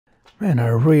Man, I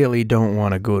really don't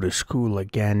want to go to school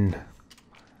again.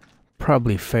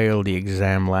 Probably failed the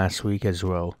exam last week as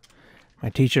well. My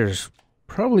teacher's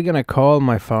probably gonna call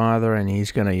my father and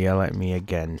he's gonna yell at me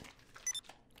again.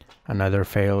 Another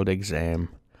failed exam.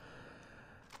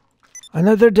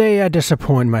 Another day I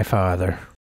disappoint my father.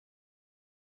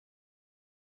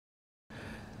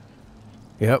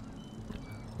 Yep,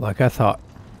 like I thought.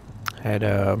 Had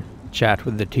a chat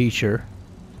with the teacher.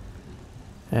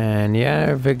 And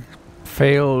yeah, Vic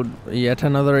failed yet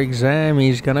another exam.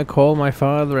 He's gonna call my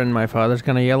father and my father's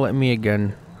gonna yell at me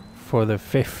again for the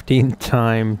 15th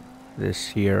time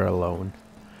this year alone.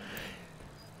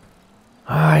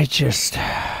 I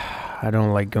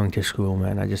don't like going to school,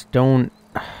 man. I just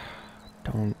I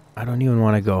don't even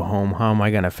want to go home. How am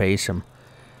I gonna face him?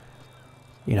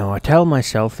 You know, I tell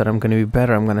myself that I'm gonna be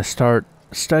better. I'm gonna start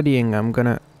studying. I'm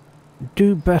gonna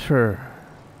do better.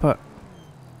 But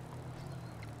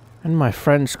and my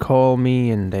friends call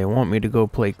me and they want me to go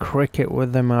play cricket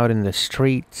with them out in the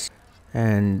streets.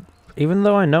 And even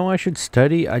though I know I should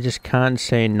study, I just can't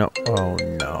say no. Oh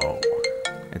no.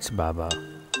 It's Baba.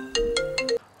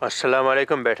 Assalamu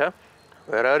alaikum, beta.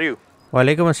 Where are you?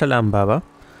 Walaikum assalam, Baba.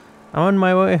 I'm on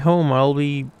my way home. I'll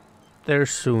be there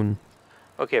soon.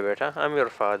 Okay, beta. I'm your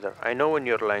father. I know when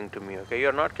you're lying to me, okay?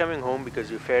 You're not coming home because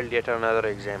you failed yet another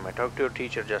exam. I talked to your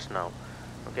teacher just now.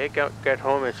 Okay, get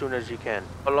home as soon as you can.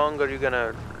 How long are you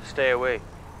gonna stay away?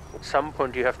 At some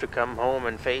point you have to come home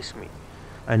and face me.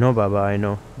 I know, Baba, I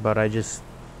know. But I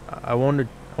want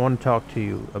to talk to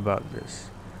you about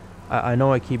this. I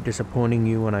know I keep disappointing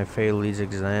you when I fail these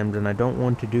exams, and I don't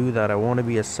want to do that. I want to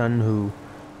be a son who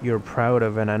you're proud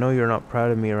of, and I know you're not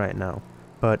proud of me right now.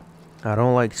 But I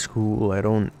don't like school. I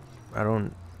don't,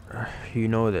 you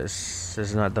know this. This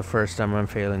is not the first time I'm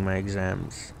failing my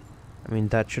exams. I mean,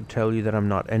 that should tell you that I'm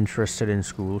not interested in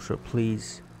school, so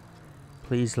please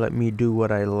let me do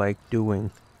what I like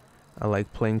doing. I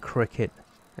like playing cricket.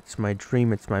 It's my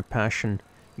dream, it's my passion.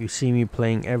 You see me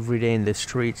playing every day in the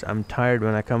streets. I'm tired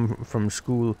when I come from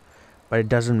school, but it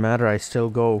doesn't matter, I still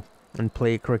go and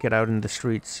play cricket out in the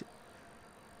streets.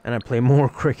 And I play more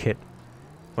cricket.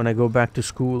 When I go back to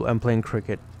school, I'm playing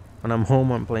cricket. When I'm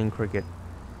home, I'm playing cricket.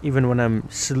 Even when I'm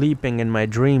sleeping in my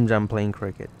dreams, I'm playing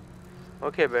cricket.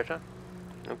 Okay, beta.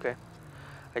 Okay.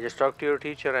 I just talked to your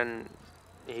teacher and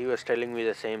he was telling me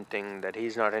the same thing, that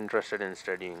he's not interested in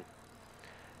studying.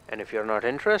 And if you're not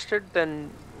interested, then,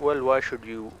 well, why should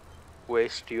you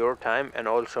waste your time and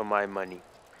also my money?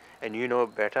 And you know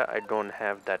better, I don't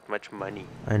have that much money.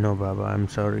 I know, Baba, I'm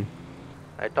sorry.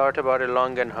 I thought about it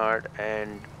long and hard,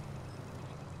 and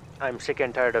I'm sick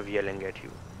and tired of yelling at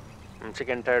you. I'm sick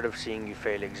and tired of seeing you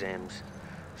fail exams.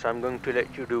 So I'm going to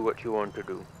let you do what you want to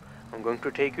do. I'm going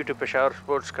to take you to Peshawar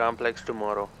Sports Complex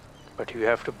tomorrow. But you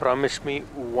have to promise me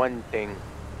one thing.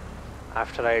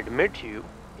 After I admit you,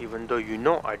 even though you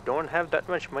know I don't have that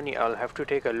much money, I'll have to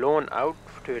take a loan out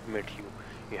to admit you.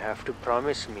 You have to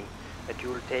promise me that you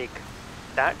will take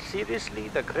that seriously,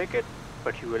 the cricket,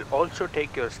 but you will also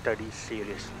take your studies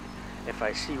seriously. If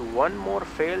I see one more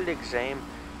failed exam,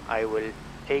 I will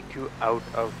take you out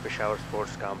of Peshawar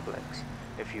Sports Complex.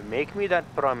 If you make me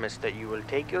that promise that you will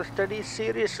take your studies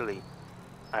seriously,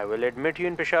 I will admit you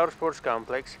in Peshawar Sports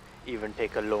Complex, even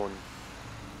take a loan.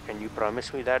 Can you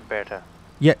promise me that, beta?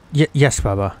 Yes,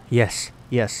 Baba. Yes.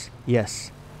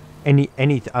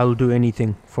 I'll do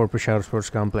anything for Peshawar Sports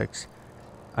Complex.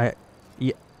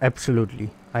 Absolutely.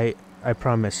 I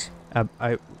promise.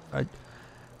 I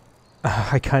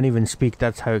can't even speak.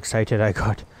 That's how excited I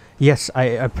got. Yes,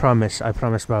 I promise. I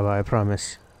promise, Baba. I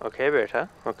promise. Okay, beta.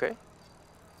 Okay.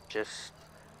 Just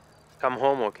come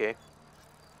home, okay?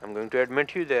 I'm going to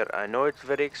admit you there. I know it's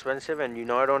very expensive and you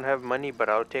know I don't have money, but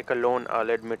I'll take a loan. I'll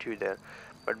admit you there.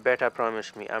 But beta,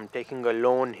 promise me, I'm taking a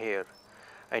loan here.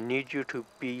 I need you to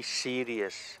be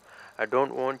serious. I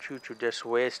don't want you to just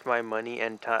waste my money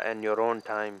and your own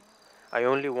time. I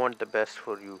only want the best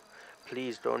for you.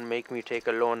 Please don't make me take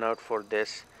a loan out for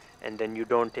this and then you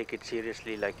don't take it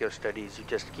seriously like your studies. You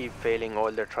just keep failing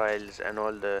all the trials and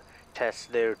all the tests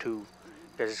there too.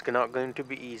 Because it's not going to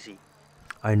be easy.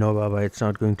 I know, Baba, it's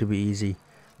not going to be easy.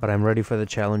 But I'm ready for the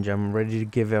challenge. I'm ready to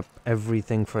give up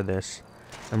everything for this.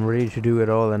 I'm ready to do it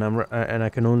all, and I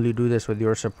can only do this with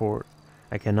your support.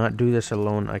 I cannot do this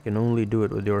alone. I can only do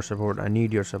it with your support. I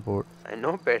need your support. I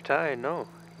know, beta, I know.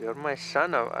 You're my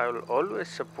son. I will always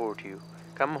support you.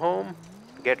 Come home,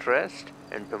 get rest,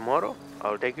 and tomorrow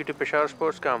I'll take you to Peshawar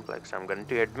Sports Complex. I'm going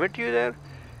to admit you there,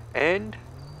 and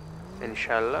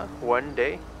inshallah, one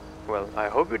day, well, I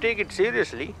hope you take it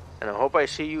seriously, and I hope I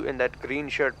see you in that green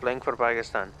shirt playing for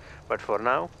Pakistan. But for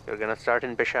now, you're gonna start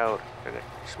in Peshawar.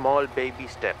 Small baby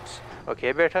steps.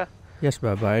 Okay, beta? Yes,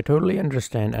 Baba, I totally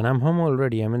understand. And I'm home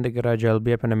already. I'm in the garage. I'll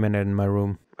be up in a minute in my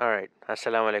room. Alright.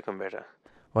 Assalamu alaikum, beta.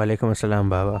 Wa alaikum assalam,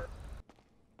 Baba.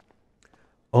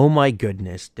 Oh my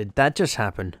goodness. Did that just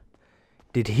happen?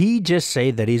 Did he just say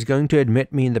that he's going to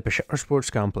admit me in the Peshawar Sports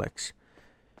Complex?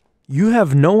 You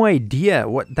have no idea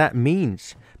what that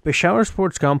means. Peshawar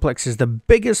Sports Complex is the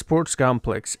biggest sports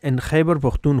complex in Khyber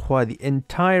Pakhtunkhwa, the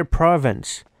entire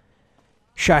province.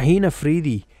 Shaheen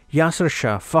Afridi, Yasser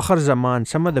Shah, Fakhr Zaman,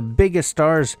 some of the biggest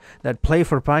stars that play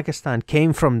for Pakistan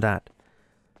came from that.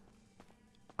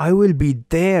 I will be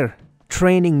there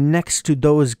training next to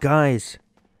those guys.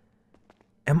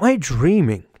 Am I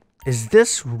dreaming? Is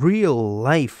this real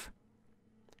life?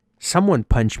 Someone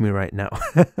punch me right now.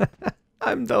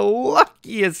 I'm the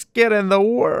luckiest kid in the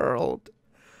world.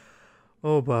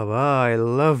 Oh, Baba, I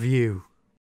love you.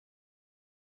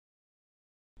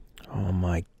 Oh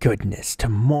my goodness,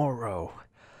 tomorrow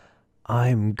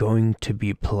I'm going to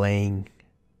be playing,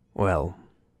 well,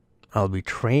 I'll be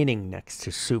training next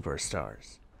to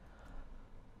superstars.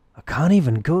 I can't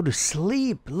even go to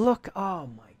sleep. Look, oh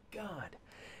my God.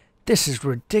 This is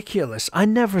ridiculous. I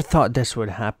never thought this would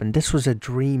happen. This was a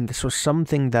dream. This was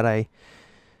something that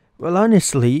well,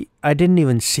 honestly, I didn't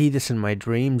even see this in my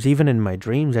dreams. Even in my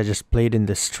dreams, I just played in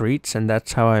the streets and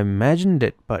that's how I imagined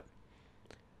it. But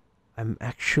I'm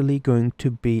actually going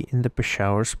to be in the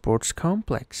Peshawar Sports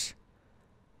Complex.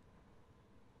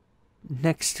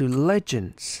 Next to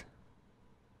legends.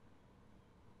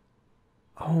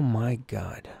 Oh my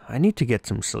God. I need to get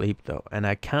some sleep though. And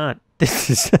I can't. This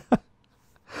is...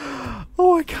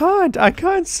 Oh, I can't. I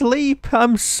can't sleep.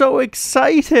 I'm so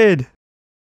excited.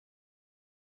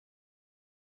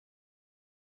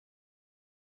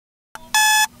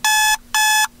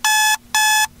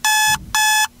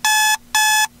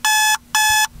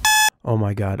 Oh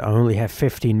my God, I only have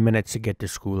 15 minutes to get to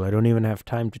school. I don't even have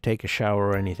time to take a shower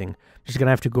or anything. I'm just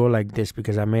gonna have to go like this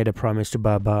because I made a promise to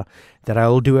Baba that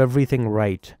I'll do everything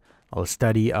right. I'll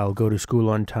study, I'll go to school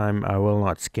on time, I will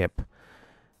not skip.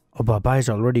 Oh, Baba is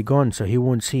already gone, so he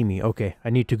won't see me. Okay, I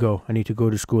need to go. I need to go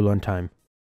to school on time.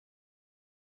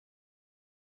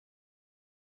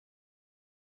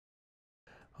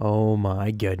 Oh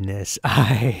my goodness.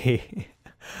 I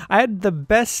had the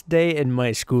best day in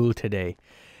my school today.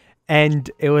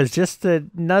 And it was just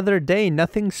another day.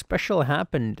 Nothing special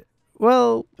happened.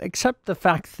 Well, except the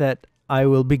fact that I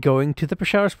will be going to the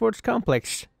Peshawar Sports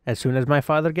Complex as soon as my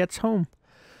father gets home.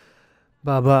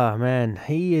 Baba, man,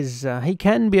 he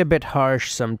can be a bit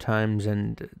harsh sometimes,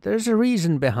 and there's a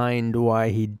reason behind why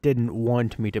he didn't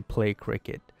want me to play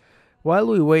cricket. While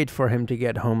we wait for him to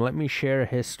get home, let me share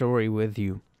his story with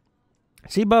you.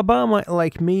 See, Baba,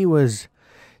 like me, was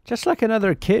just like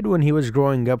another kid when he was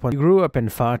growing up. When he grew up in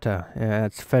Fata,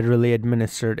 it's federally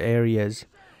administered areas.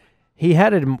 He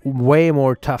had it way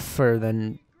more tougher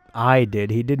than I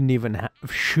did. He didn't even have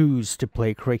shoes to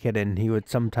play cricket in. He would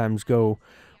sometimes go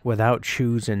without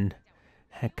shoes and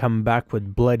come back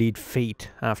with bloodied feet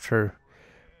after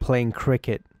playing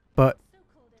cricket. But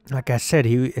like I said,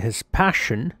 his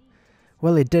passion,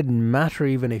 well, it didn't matter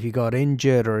even if he got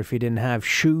injured or if he didn't have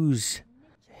shoes.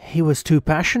 He was too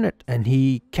passionate and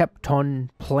he kept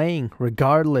on playing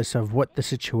regardless of what the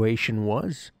situation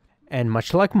was. And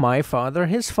much like my father,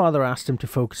 his father asked him to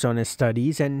focus on his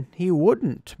studies and he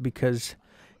wouldn't because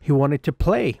he wanted to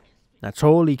play. That's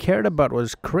all he cared about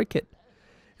was cricket.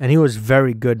 And he was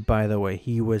very good, by the way.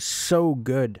 He was so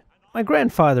good. My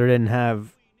grandfather didn't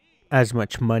have as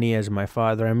much money as my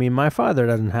father. I mean, my father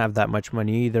doesn't have that much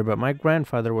money either, but my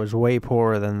grandfather was way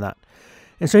poorer than that.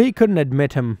 And so he couldn't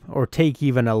admit him or take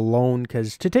even a loan,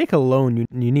 because to take a loan,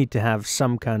 you need to have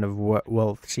some kind of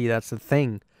wealth. See, that's the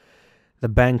thing. The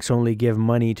banks only give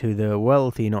money to the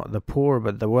wealthy, not the poor,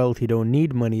 but the wealthy don't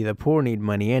need money, the poor need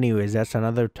money. Anyways, that's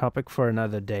another topic for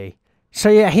another day. So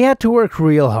yeah, he had to work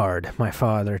real hard, my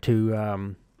father,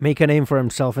 to make a name for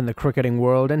himself in the cricketing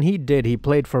world, and he did. He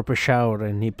played for Peshawar,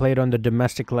 and he played on the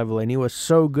domestic level, and he was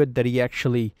so good that he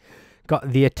actually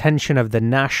got the attention of the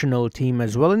national team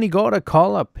as well, and he got a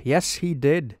call-up. Yes, he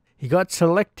did. He got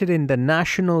selected in the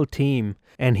national team,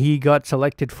 and he got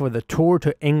selected for the tour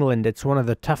to England. It's one of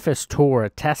the toughest tour, a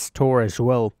test tour as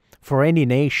well, for any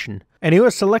nation. And he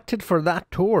was selected for that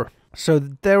tour. So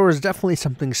there was definitely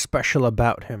something special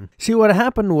about him. See, what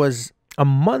happened was a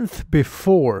month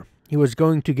before he was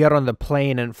going to get on the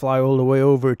plane and fly all the way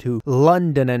over to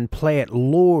London and play at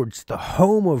Lord's, the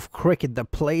home of cricket, the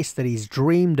place that he's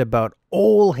dreamed about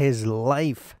all his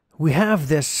life. We have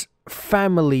this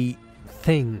family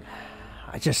thing.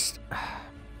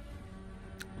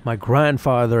 My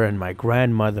grandfather and my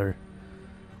grandmother,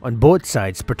 on both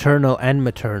sides, paternal and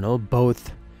maternal,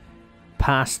 both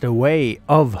passed away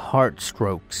of heart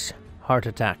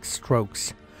attack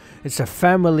strokes. It's a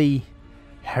family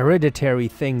hereditary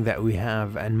thing that we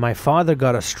have, and my father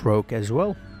got a stroke as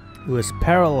well. He was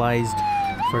paralyzed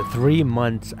for 3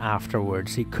 months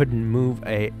afterwards. He couldn't move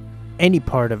any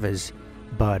part of his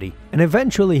body, and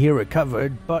eventually he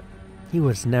recovered, but he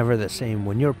was never the same.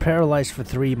 When you're paralyzed for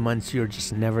 3 months, you're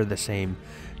just never the same.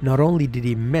 Not only did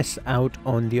he miss out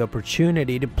on the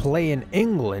opportunity to play in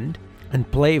England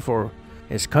and play for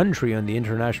his country on the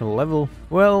international level,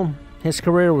 well, his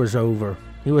career was over.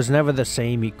 He was never the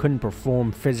same. He couldn't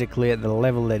perform physically at the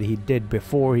level that he did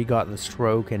before he got the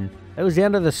stroke, and that was the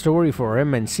end of the story for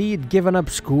him. And see, he'd given up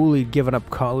school, he'd given up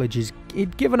college,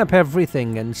 he'd given up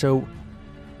everything, and so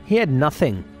he had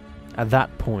nothing at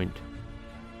that point.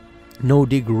 No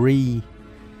degree,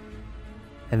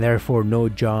 and therefore no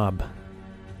job.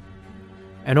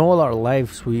 And all our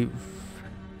lives we've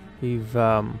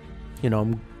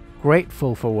I'm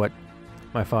grateful for what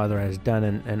my father has done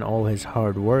and all his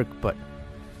hard work, but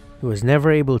he was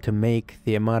never able to make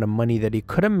the amount of money that he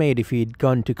could have made if he'd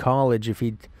gone to college, if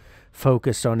he'd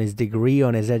focused on his degree,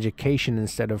 on his education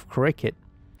instead of cricket.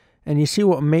 And you see,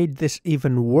 what made this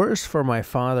even worse for my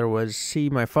father was,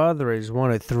 see, my father is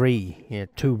one of 3. He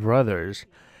had 2 brothers.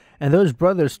 And those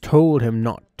brothers told him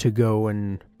not to go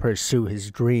and pursue his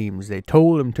dreams. They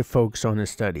told him to focus on his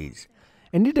studies.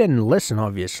 And he didn't listen,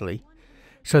 obviously.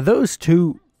 So those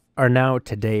 2 are now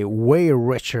today way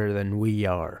richer than we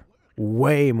are.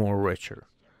 Way more richer.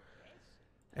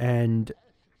 And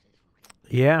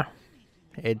yeah,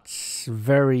 it's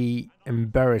very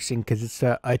embarrassing because it's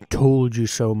a I told you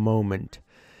so moment.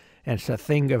 And it's a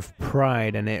thing of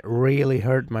pride, and it really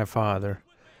hurt my father.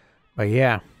 But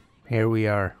yeah, here we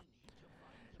are.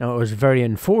 Now, it was very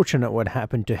unfortunate what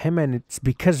happened to him, and it's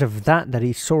because of that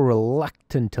he's so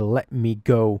reluctant to let me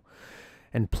go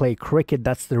and play cricket.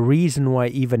 That's the reason why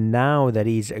even now that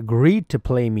he's agreed to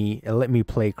let me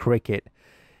play cricket,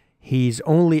 he's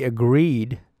only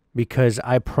agreed because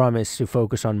I promised to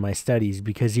focus on my studies,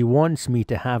 because he wants me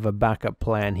to have a backup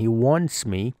plan. He wants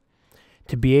me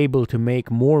to be able to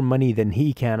make more money than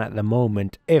he can at the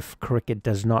moment if cricket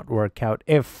does not work out,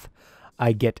 if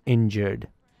I get injured.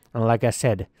 And like I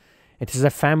said, it is a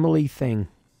family thing.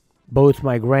 Both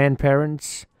my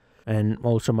grandparents and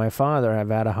also my father have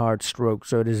had a heart stroke,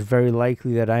 so it is very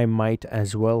likely that I might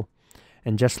as well.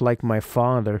 And just like my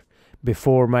father,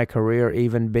 before my career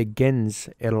even begins,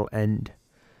 it'll end.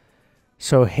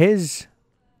 So his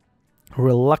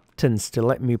reluctance to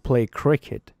let me play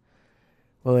cricket,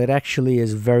 well, it actually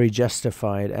is very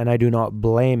justified, and I do not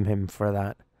blame him for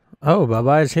that. Oh,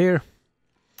 Baba-is here.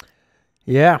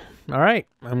 Yeah, alright.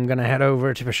 I'm gonna head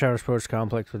over to Peshawar Sports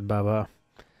Complex with Baba.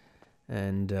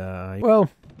 And, well,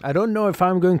 I don't know if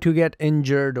I'm going to get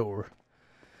injured or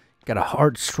get a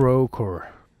heart stroke, or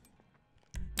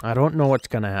I don't know what's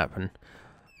gonna happen.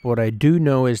 What I do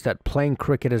know is that playing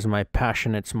cricket is my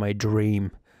passion, it's my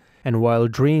dream. And while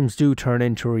dreams do turn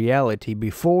into reality,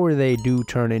 before they do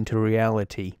turn into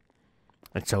reality,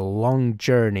 it's a long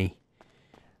journey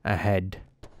ahead.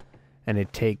 And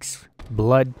it takes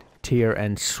blood, tear,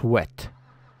 and sweat.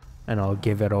 And I'll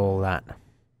give it all that.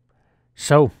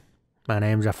 So, my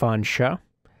name's Affan Shah,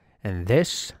 and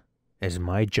this is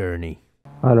my journey.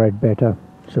 Alright, beta.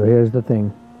 So here's the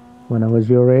thing. When I was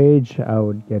your age, I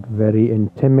would get very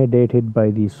intimidated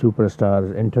by these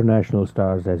superstars, international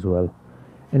stars as well.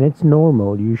 And it's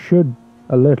normal. You should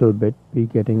a little bit be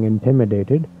getting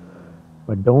intimidated,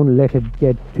 but don't let it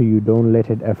get to you. Don't let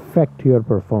it affect your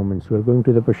performance. We're going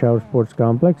to the Peshawar Sports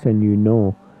Complex, and you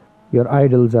know your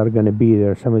idols are going to be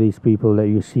there. Some of these people that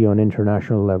you see on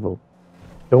international level.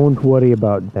 Don't worry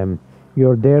about them.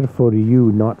 You're there for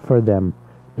you, not for them.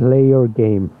 Play your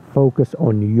game. Focus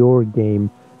on your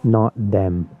game, not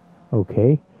them.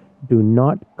 Okay? Do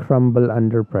not crumble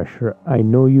under pressure. I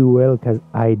know you will, because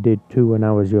I did too when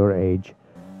I was your age.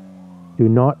 Do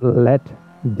not let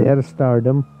their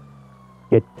stardom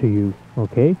get to you.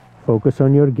 Okay? Focus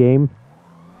on your game,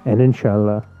 and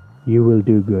inshallah, you will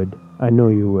do good. I know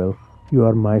you will. You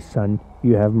are my son.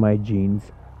 You have my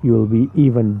genes. You will be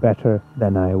even better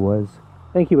than I was.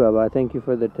 Thank you, Baba. Thank you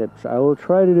for the tips. I will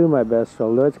try to do my best,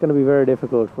 although it's going to be very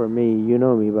difficult for me. You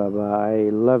know me, Baba. I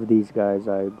love these guys.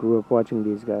 I grew up watching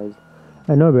these guys.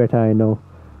 I know, beta, I know.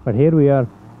 But here we are.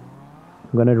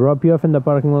 I'm going to drop you off in the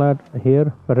parking lot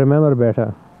here. But remember,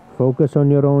 beta, focus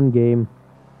on your own game.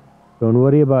 Don't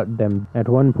worry about them. At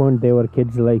one point, they were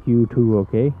kids like you too,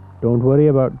 okay? Don't worry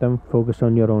about them. Focus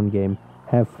on your own game.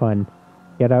 Have fun.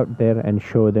 Get out there and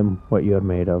show them what you're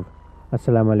made of.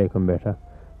 Assalamu alaikum, beta.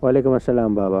 Walaikum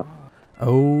assalam, Baba.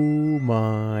 Oh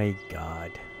my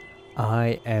God.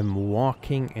 I am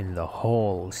walking in the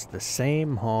halls, the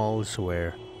same halls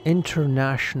where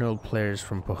international players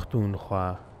from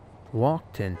Puchtunkhwa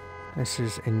walked in. This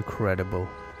is incredible.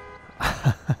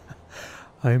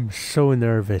 I'm so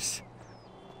nervous.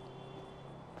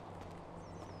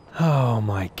 Oh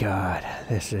my god,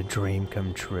 this is a dream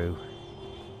come true.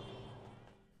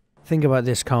 Think about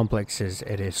this complex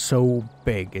it is so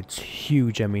big, it's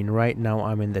huge. I mean, right now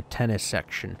I'm in the tennis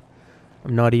section.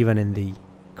 I'm not even in the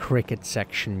cricket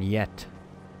section yet.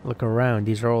 Look around,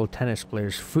 these are all tennis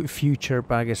players, future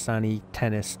Pakistani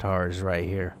tennis stars right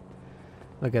here.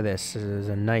 Look at this, this is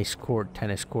a nice court,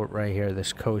 tennis court right here.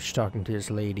 This coach talking to this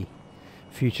lady.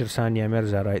 Future Sania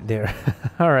Mirza right there.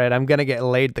 Alright, I'm gonna get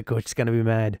late, the coach is gonna be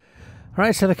mad.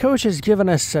 Alright, so the coach has given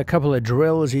us a couple of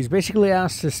drills. He's basically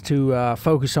asked us to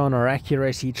focus on our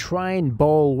accuracy, try and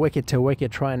bowl wicket to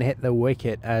wicket, try and hit the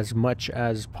wicket as much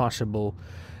as possible.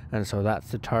 And so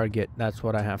that's the target, that's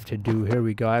what I have to do. Here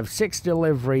we go, I have 6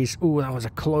 deliveries. Ooh, that was a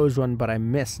close one, but I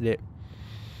missed it.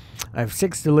 I have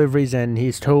 6 deliveries and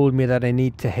he's told me that I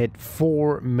need to hit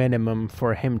 4 minimum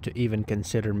for him to even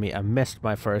consider me. I missed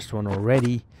my first one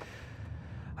already.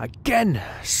 Again,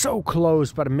 so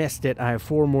close, but I missed it. I have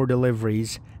 4 more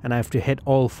deliveries and I have to hit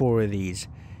all 4 of these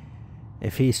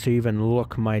if he's to even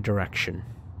look my direction.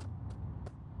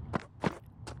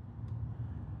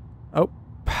 Oh,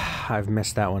 I've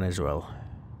missed that one as well.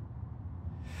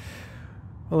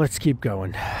 Well, let's keep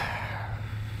going.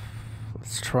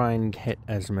 Let's try and hit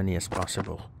as many as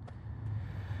possible.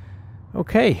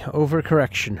 Okay,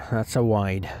 overcorrection. That's a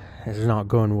wide. This is not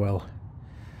going well.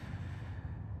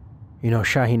 You know,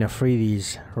 Shaheen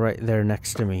Afridi's right there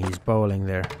next to me. He's bowling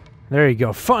there. There you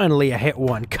go. Finally, I hit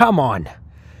one. Come on.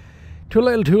 Too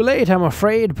little, too late, I'm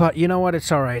afraid. But you know what?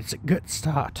 It's alright. It's a good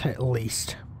start, at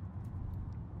least.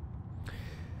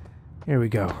 Here we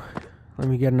go. Let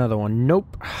me get another one.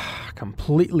 Nope.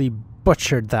 Completely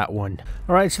butchered that one.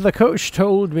 Alright, so the coach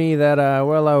told me that,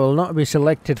 well, I will not be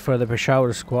selected for the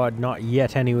Peshawar squad. Not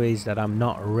yet, anyways, that I'm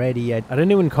not ready. I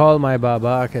didn't even call my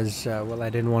Baba because, well,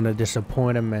 I didn't want to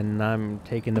disappoint him and I'm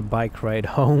taking the bike ride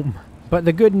home. But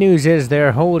the good news is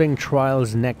they're holding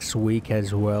trials next week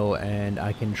as well, and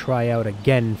I can try out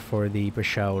again for the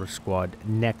Peshawar squad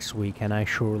next week, and I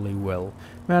surely will.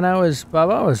 Man,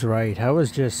 Baba was right. I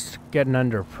was just getting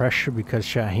under pressure because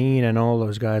Shaheen and all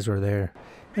those guys were there.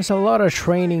 There's a lot of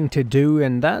training to do,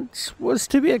 and that was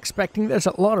to be expecting. There's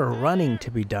a lot of running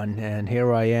to be done, and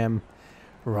here I am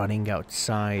running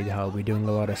outside. I'll be doing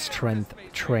a lot of strength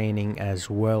training as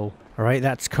well. Alright,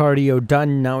 that's cardio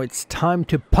done. Now it's time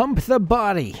to pump the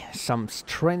body. Some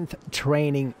strength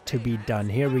training to be done.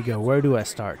 Here we go. Where do I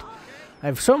start? I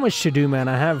have so much to do, man.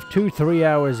 I have 2-3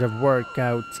 hours of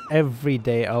workouts every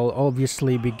day. I'll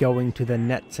obviously be going to the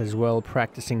nets as well,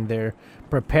 practicing there,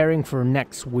 preparing for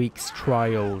next week's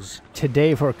trials.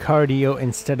 Today for cardio,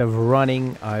 instead of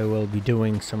running, I will be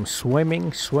doing some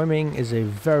swimming. Swimming is a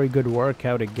very good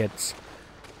workout. It gets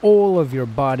all of your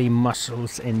body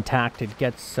muscles intact. It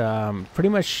gets pretty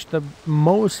much the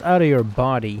most out of your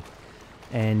body.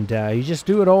 And you just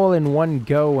do it all in one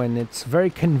go, and it's very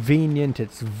convenient.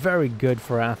 It's very good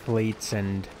for athletes,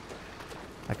 and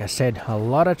like I said, a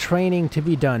lot of training to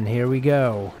be done. Here we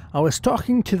go. I was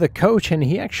talking to the coach, and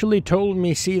he actually told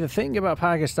me, see, the thing about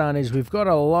Pakistan is we've got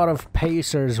a lot of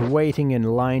pacers waiting in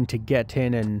line to get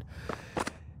in, and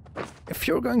if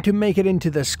you're going to make it into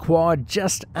the squad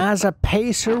just as a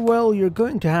pacer, well, you're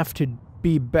going to have to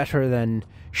be better than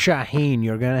Shaheen.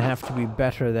 You're going to have to be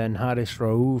better than Haris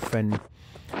Rauf and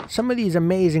some of these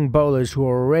amazing bowlers who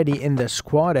are already in the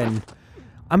squad, and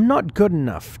I'm not good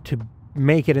enough to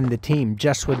make it in the team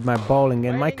just with my bowling.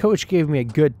 And my coach gave me a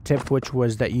good tip, which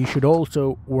was that you should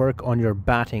also work on your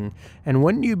batting, and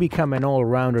when you become an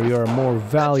all-rounder, you're a more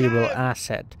valuable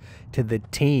asset to the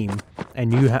team,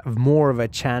 and you have more of a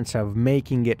chance of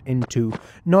making it into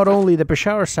not only the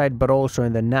Peshawar side but also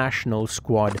in the national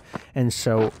squad. And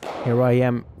so here I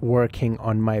am working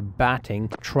on my batting,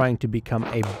 trying to become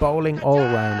a bowling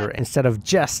all-rounder instead of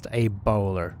just a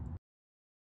bowler.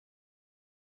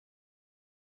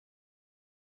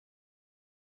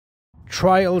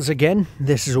 Trials again.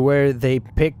 This is where they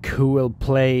pick who will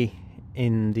play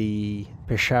in the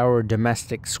Peshawar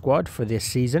domestic squad for this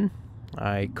season.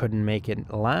 I couldn't make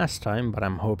it last time, but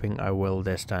I'm hoping I will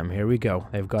this time. Here we go.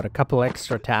 They've got a couple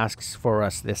extra tasks for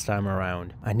us this time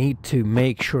around. I need to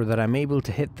make sure that I'm able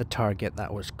to hit the target.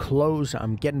 That was close.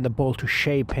 I'm getting the ball to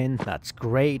Shea Pin. That's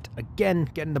great. Again,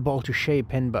 getting the ball to Shea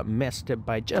Pin, but missed it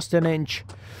by just an inch.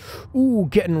 Ooh,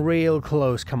 getting real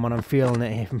close. Come on, I'm feeling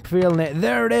it. I'm feeling it.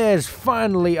 There it is.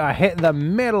 Finally, I hit the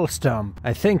middle stump.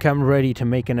 I think I'm ready to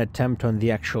make an attempt on the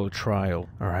actual trial.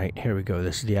 Alright, here we go.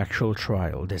 This is the actual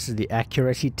trial. This is the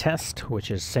accuracy test,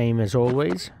 which is same as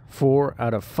always. 4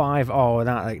 out of 5. Oh,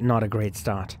 not a great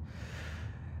start.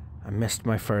 I missed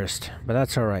my first, but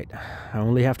that's alright. I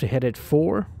only have to hit it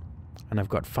 4, and I've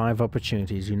got 5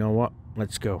 opportunities. You know what?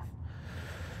 Let's go.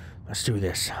 Let's do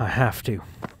this. I have to.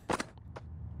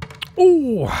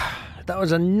 Ooh, that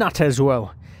was a nut as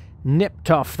well.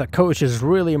 Nipped off. The coach is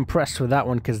really impressed with that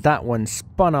one because that one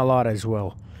spun a lot as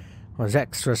well. Was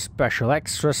extra special,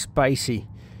 extra spicy.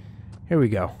 Here we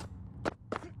go.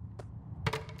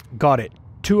 Got it.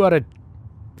 2 out of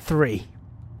 3.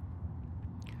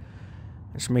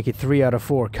 Let's make it 3 out of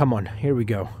 4. Come on, here we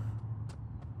go.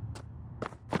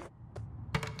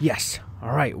 Yes.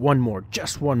 All right, one more.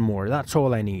 Just one more. That's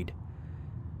all I need.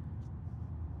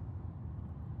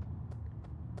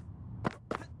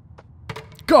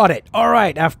 Got it. All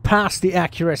right, I've passed the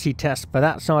accuracy test, but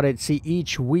that's not it. See,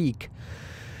 each week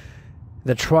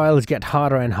the trials get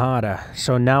harder and harder,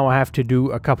 so now I have to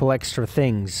do a couple extra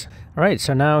things. Alright,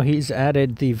 so now he's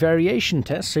added the variation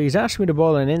test, so he's asked me to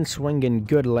ball an in-swing and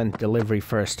good length delivery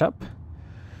first up.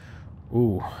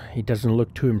 Ooh, he doesn't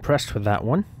look too impressed with that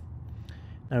one.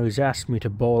 Now he's asked me to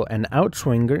ball an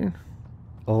outswinger,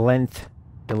 length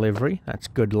delivery, that's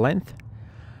good length.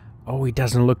 Oh, he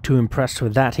doesn't look too impressed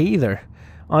with that either.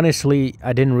 Honestly,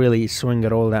 I didn't really swing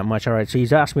it all that much. Alright, so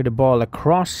he's asked me to ball a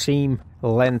cross-seam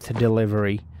length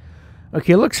delivery.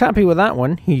 Okay, looks happy with that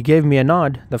one. He gave me a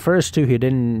nod. The first two, he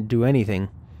didn't do anything.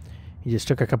 He just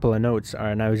took a couple of notes.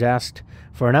 Alright, now he's asked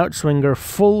for an outswinger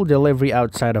full delivery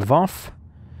outside of off.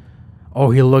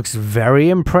 Oh, he looks very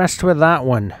impressed with that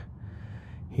one.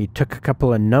 He took a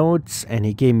couple of notes and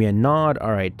he gave me a nod.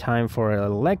 Alright, time for a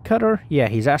leg cutter. Yeah,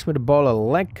 he's asked me to ball a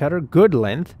leg cutter, good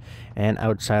length, and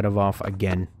outside of off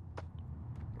again.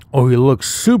 Oh, he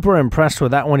looks super impressed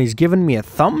with that one. He's given me a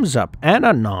thumbs up and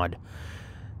a nod.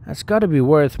 That's got to be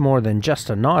worth more than just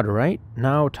a nod, right?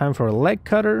 Now, time for a leg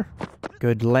cutter.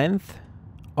 Good length.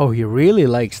 Oh, he really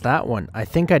likes that one. I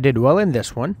think I did well in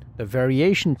this one. The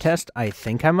variation test, I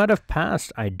think I might have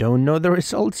passed. I don't know the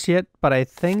results yet, but I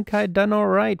think I done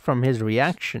alright from his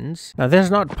reactions. Now, this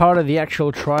is not part of the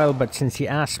actual trial, but since he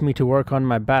asked me to work on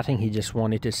my batting, he just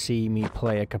wanted to see me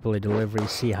play a couple of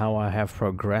deliveries, see how I have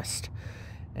progressed.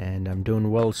 And I'm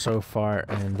doing well so far,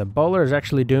 and the bowler is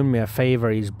actually doing me a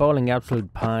favor. He's bowling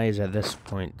absolute pies at this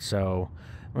point, so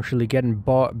I'm actually getting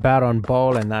bat on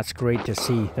ball, and that's great to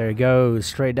see. There he goes,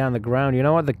 straight down the ground. You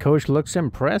know what? The coach looks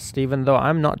impressed, even though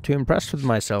I'm not too impressed with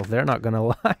myself. They're not gonna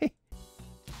lie.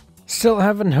 Still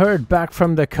haven't heard back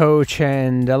from the coach,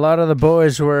 and a lot of the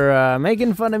boys were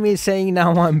making fun of me, saying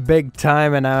now I'm big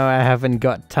time and now I haven't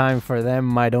got time for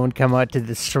them. I don't come out to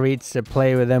the streets to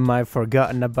play with them. I've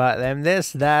forgotten about them.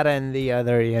 This, that, and the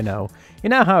other, you know. You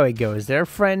know how it goes. They're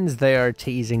friends. They are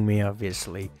teasing me,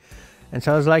 obviously. And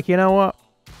so I was like, you know what?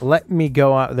 Let me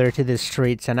go out there to the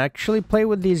streets and actually play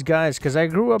with these guys, because I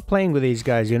grew up playing with these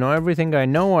guys. You know, everything I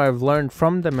know I've learned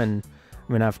from them, and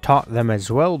I mean, I've taught them as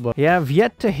well. But yeah, I've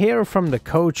yet to hear from the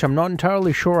coach. I'm not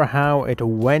entirely sure how it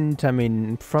went. I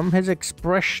mean, from his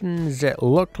expressions, it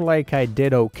looked like I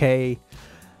did okay.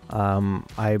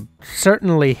 I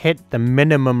certainly hit the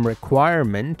minimum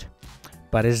requirement,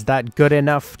 but is that good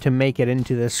enough to make it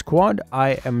into the squad?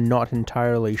 I am not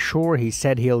entirely sure. He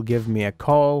said he'll give me a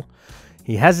call.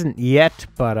 He hasn't yet,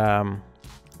 but I'm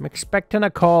expecting a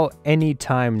call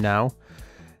anytime now.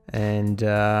 And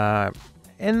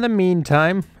in the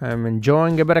meantime, I'm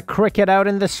enjoying a bit of cricket out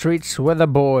in the streets with the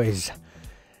boys.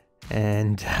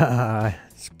 And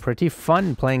it's pretty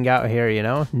fun playing out here, you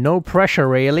know. No pressure,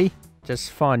 really. Just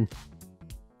fun.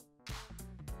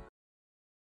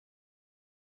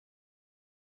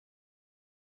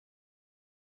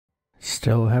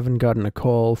 Still haven't gotten a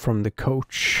call from the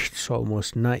coach. It's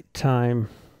almost night time.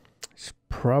 It's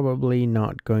probably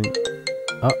not going...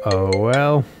 Uh-oh,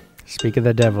 well... Speak of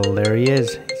the devil, there he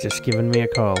is. He's just giving me a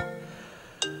call.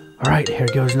 Alright, here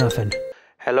goes nothing.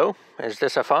 Hello, is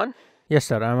this Affan? Yes,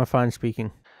 sir, I'm Affan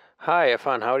speaking. Hi,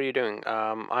 Affan, how are you doing?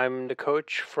 I'm the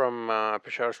coach from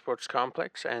Peshawar Sports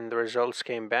Complex, and the results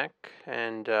came back.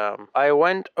 And I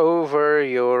went over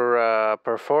your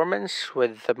performance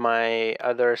with my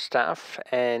other staff,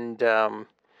 and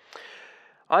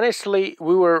Honestly,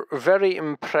 we were very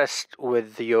impressed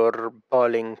with your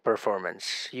bowling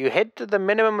performance. You hit the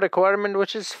minimum requirement,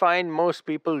 which is fine. Most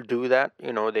people do that.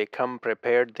 You know, they come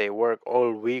prepared, they work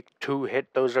all week to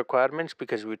hit those requirements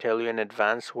because we tell you in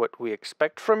advance what we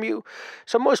expect from you.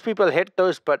 So most people hit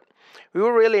those, but we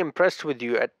were really impressed with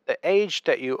you at the age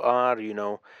that you are,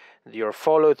 your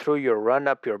follow through, your run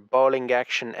up, your bowling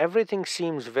action, everything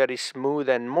seems very smooth,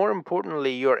 and more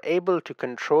importantly, you're able to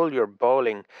control your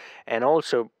bowling and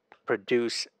also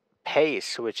produce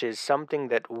pace, which is something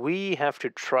that we have to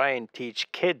try and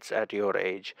teach kids at your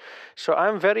age. So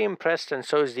I'm very impressed, and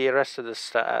so is the rest of the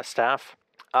staff.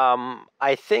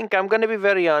 I think I'm going to be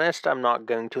very honest, I'm not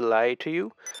going to lie to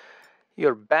you.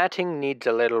 Your batting needs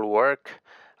a little work.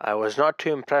 I was not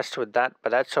too impressed with that, but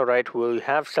that's alright. We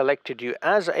have selected you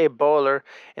as a bowler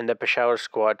in the Peshawar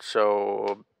squad,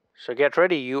 so get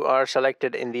ready. You are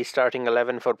selected in the starting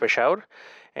 11 for Peshawar,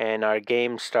 and our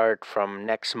games start from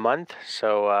next month.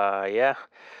 So yeah,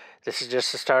 this is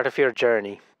just the start of your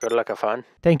journey. Good luck, Affan.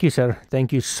 Thank you, sir.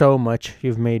 Thank you so much.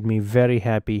 You've made me very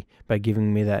happy by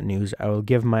giving me that news. I will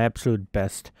give my absolute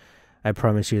best. I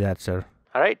promise you that, sir.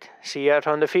 Alright, see you out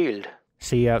on the field.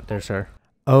 See you out there, sir.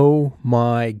 Oh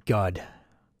my God.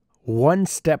 One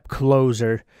step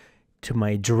closer to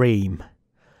my dream.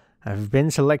 I've been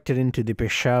selected into the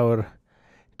Peshawar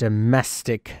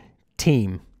domestic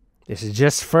team. This is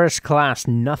just first class,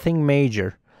 nothing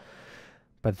major.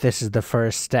 But this is the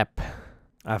first step.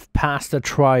 I've passed the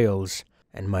trials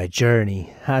and my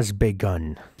journey has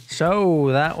begun. So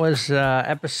that was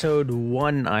episode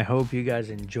 1. I hope you guys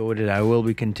enjoyed it. I will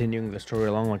be continuing the story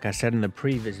along. Like I said in the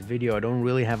previous video, I don't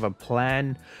really have a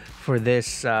plan for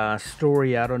this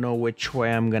story. I don't know which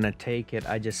way I'm gonna take it.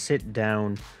 I just sit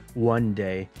down one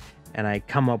day and I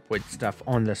come up with stuff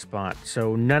on the spot.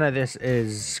 So none of this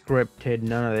is scripted,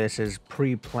 none of this is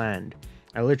pre-planned.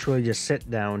 I literally just sit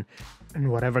down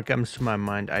and whatever comes to my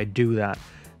mind, I do that.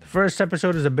 First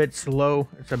episode is a bit slow.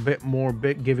 It's a bit more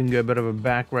giving you a bit of a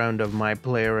background of my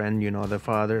player and, the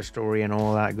father story and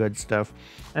all that good stuff.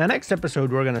 And the next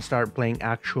episode, we're going to start playing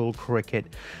actual cricket.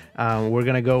 We're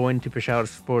going to go into Peshawar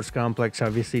Sports Complex,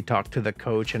 obviously talk to the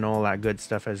coach and all that good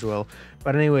stuff as well.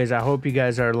 But anyways, I hope you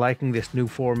guys are liking this new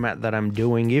format that I'm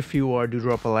doing. If you are, do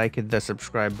drop a like, hit the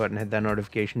subscribe button, hit that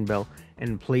notification bell,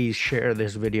 and please share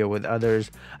this video with others.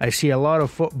 I see a lot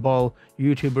of football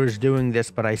YouTubers doing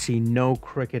this, but I see no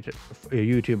cricket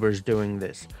YouTubers doing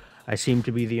this. I seem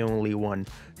to be the only one.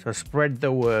 So spread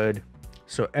the word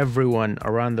so everyone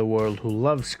around the world who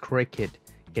loves cricket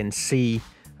can see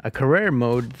a career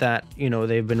mode that,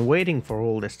 they've been waiting for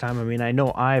all this time. I mean, I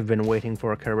know I've been waiting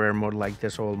for a career mode like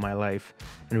this all my life,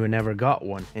 and we never got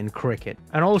one in cricket.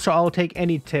 And also, I'll take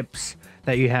any tips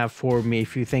that you have for me.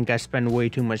 If you think I spend way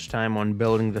too much time on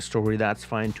building the story, that's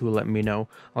fine too, let me know.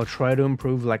 I'll try to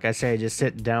improve. Like I say, I just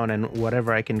sit down and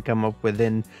whatever I can come up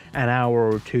within an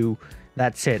hour or two,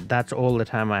 that's it. That's all the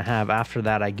time I have. After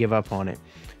that, I give up on it.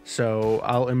 So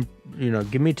I'll,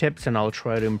 give me tips and I'll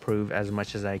try to improve as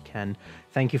much as I can.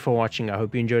 Thank you for watching. I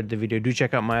hope you enjoyed the video. Do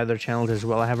check out my other channels as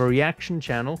well. I have a reaction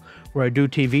channel where I do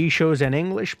TV shows in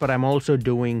English, but I'm also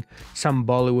doing some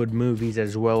Bollywood movies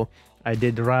as well. I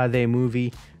did Radhe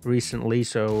movie recently,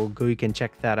 so you can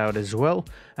check that out as well.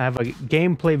 I have a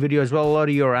gameplay video as well. A lot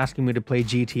of you are asking me to play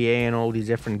GTA and all these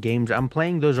different games. I'm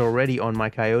playing those already on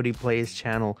my Coyote Plays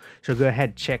channel, so go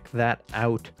ahead, check that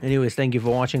out. Anyways, thank you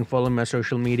for watching. Follow my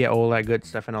social media, all that good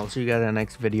stuff, and I'll see you guys in the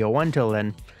next video. Until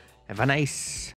then, have a nice